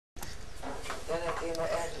doing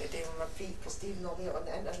what I had to do with my feet for Stephen all the on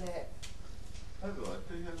the internet. How do I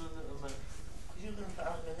do you on the internet? You're going to put it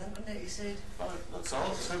on the internet, you said. That's all.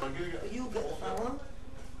 That's how I'm going to get it. You get the film.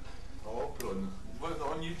 Oh, I'll put it on. What,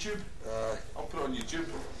 on YouTube? I'll put it on YouTube.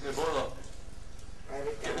 No bother.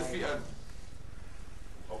 Get the feet in.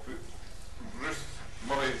 I'll put Ruth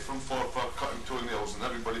Murray from Forfar cutting toenails, and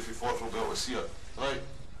everybody from Forfar will be able to see it. Right.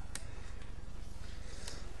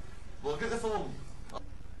 Well, get the film.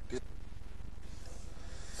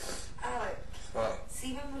 Alec, What?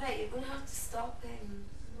 see when we're right, you're going to have to stop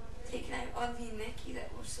taking out Ollie and Nikki that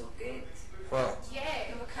were so good. What?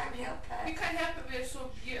 Yeah. We can't help We it. can't help it, we're so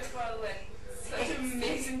beautiful and such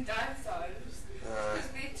amazing dancers. Because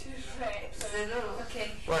we two reps. I know. Okay.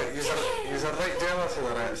 Wait, you're right jealous of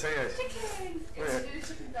the rats, are you? Chicken! Wait. Let's do the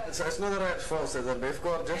chicken dance. It's not the rats' fault that they're both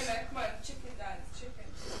gorgeous. Emma, come on, chicken dance, chicken.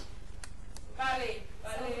 Ballet,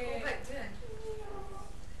 ballet.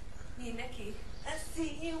 Me and Nikki. I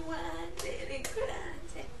see you winding,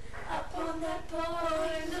 grinding up on that pole.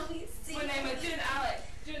 I know you see. Come on, Emma, do an Alec.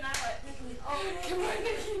 Do an Alec. Oh, Come on,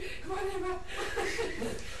 Nikki. Come on, Emma.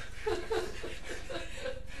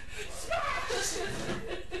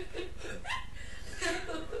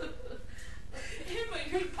 Emma,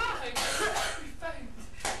 you're fine. You're fine.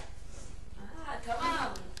 Come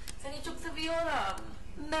on. Can you took the viola?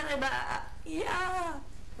 Merhaba. Yeah.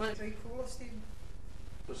 Very cool, Stephen.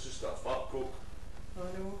 It's just a fat coke. I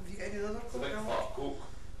know. Have you got any other It's a big coke? fat coke.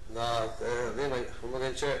 Nah, they might. We're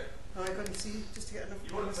going to check. No, I couldn't see, just to get enough.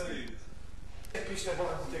 You want to tell you? Piece of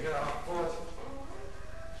button to get it up forward.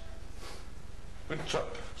 When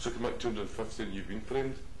Trip took him out 250 and you've been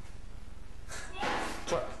framed.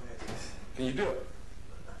 Trip, can you do it?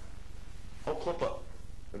 I'll clip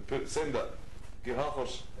it and send it. Get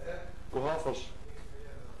halfers. Go halfers.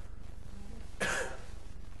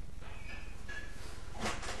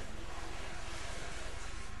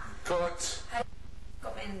 Cut.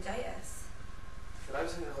 Got meningitis. Your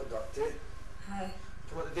eyes ain't got dirty. Hi.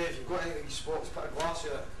 Come on, Dave, you've got any of these spots, put a glass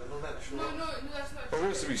here. They're not meant to show No, up. no, no, that's not Oh, true.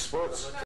 where's the wee spots?